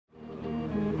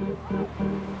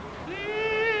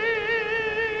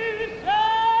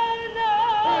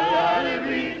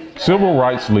Civil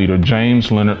rights leader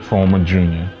James Leonard Farmer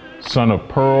Jr., son of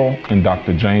Pearl and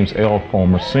Dr. James L.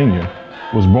 Farmer Sr.,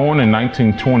 was born in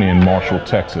 1920 in Marshall,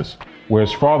 Texas, where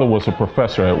his father was a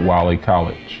professor at Wiley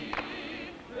College.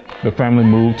 The family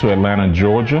moved to Atlanta,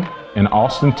 Georgia, and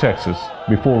Austin, Texas,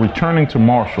 before returning to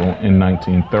Marshall in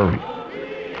 1930.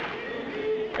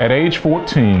 At age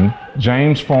 14,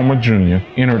 James Farmer Jr.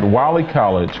 entered Wiley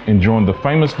College and joined the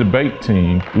famous debate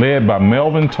team led by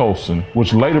Melvin Tolson,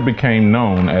 which later became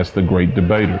known as the Great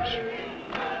Debaters.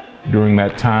 During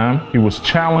that time, he was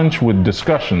challenged with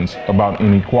discussions about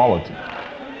inequality.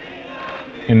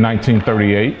 In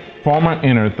 1938, Farmer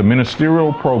entered the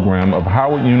ministerial program of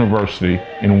Howard University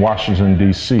in Washington,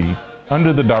 D.C.,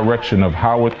 under the direction of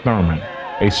Howard Thurman,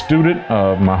 a student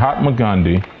of Mahatma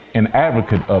Gandhi and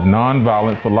advocate of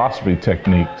nonviolent philosophy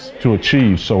techniques to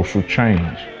achieve social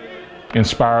change.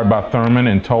 Inspired by Thurman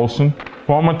and Tolson,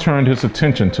 Farmer turned his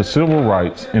attention to civil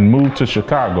rights and moved to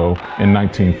Chicago in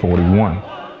 1941.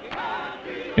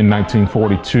 In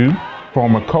 1942,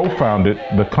 Farmer co-founded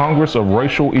the Congress of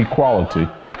Racial Equality,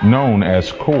 known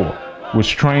as CORE,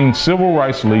 which trained civil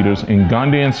rights leaders in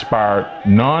Gandhi-inspired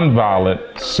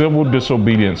nonviolent civil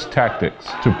disobedience tactics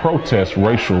to protest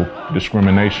racial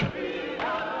discrimination.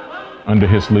 Under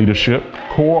his leadership,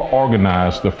 CORE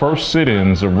organized the first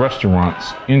sit-ins of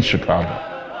restaurants in Chicago.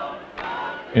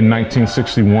 In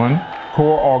 1961,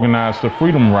 CORE organized the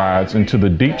Freedom Rides into the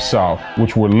Deep South,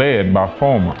 which were led by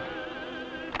Farmer.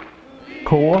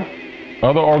 CORE,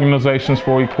 other organizations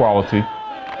for equality,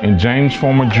 and James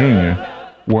Farmer Jr.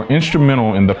 were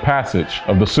instrumental in the passage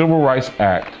of the Civil Rights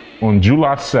Act on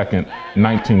July 2,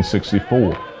 1964.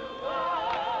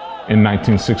 In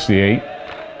 1968,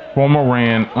 Farmer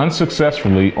ran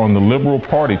unsuccessfully on the Liberal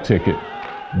Party ticket,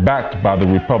 backed by the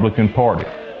Republican Party,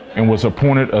 and was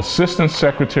appointed Assistant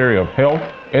Secretary of Health,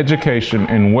 Education,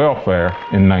 and Welfare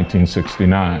in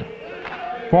 1969.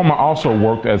 Farmer also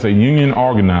worked as a union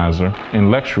organizer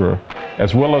and lecturer,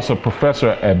 as well as a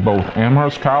professor at both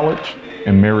Amherst College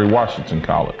and Mary Washington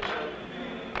College.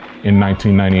 In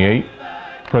 1998,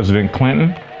 President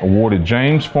Clinton awarded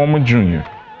James Farmer Jr.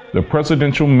 the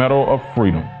Presidential Medal of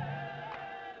Freedom.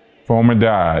 Farmer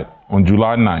died on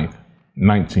July 9,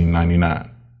 1999.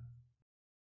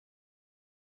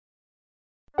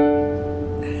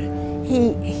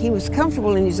 He was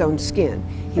comfortable in his own skin.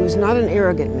 He was not an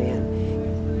arrogant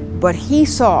man, but he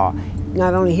saw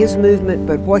not only his movement,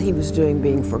 but what he was doing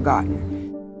being forgotten.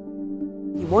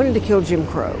 He wanted to kill Jim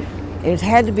Crow, and it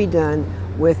had to be done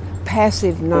with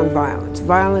passive nonviolence.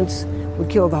 Violence would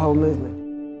kill the whole movement.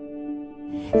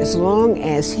 As long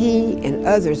as he and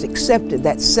others accepted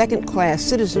that second-class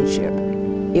citizenship,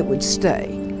 it would stay.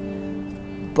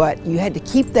 But you had to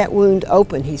keep that wound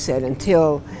open, he said,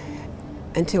 until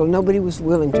nobody was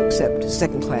willing to accept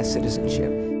second-class citizenship.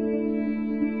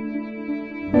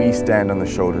 We stand on the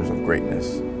shoulders of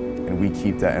greatness, and we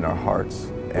keep that in our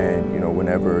hearts. And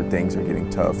whenever things are getting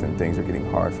tough and things are getting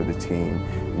hard for the team,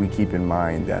 we keep in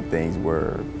mind that things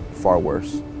were far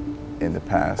worse in the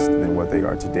past than what they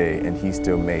are today, and he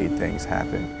still made things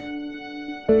happen.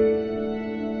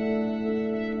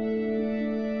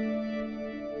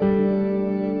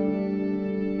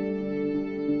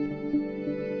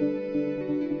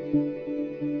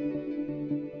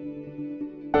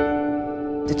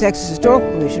 The Texas Historical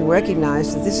Commission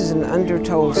recognized that this is an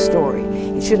undertold story.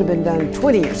 It should have been done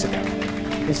 20 years ago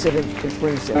instead of in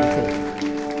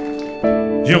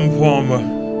 2017. Jim Farmer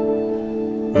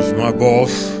was my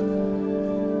boss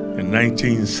in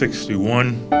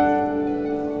 1961.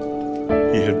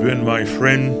 He had been my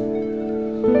friend,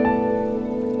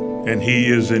 and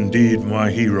he is indeed my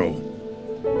hero.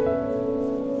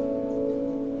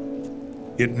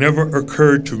 It never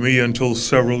occurred to me until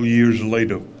several years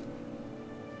later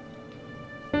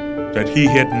that he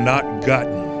had not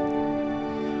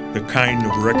gotten the kind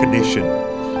of recognition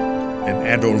and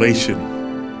adulation,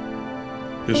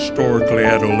 historically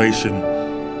adulation,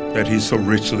 that he so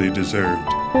richly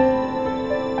deserved.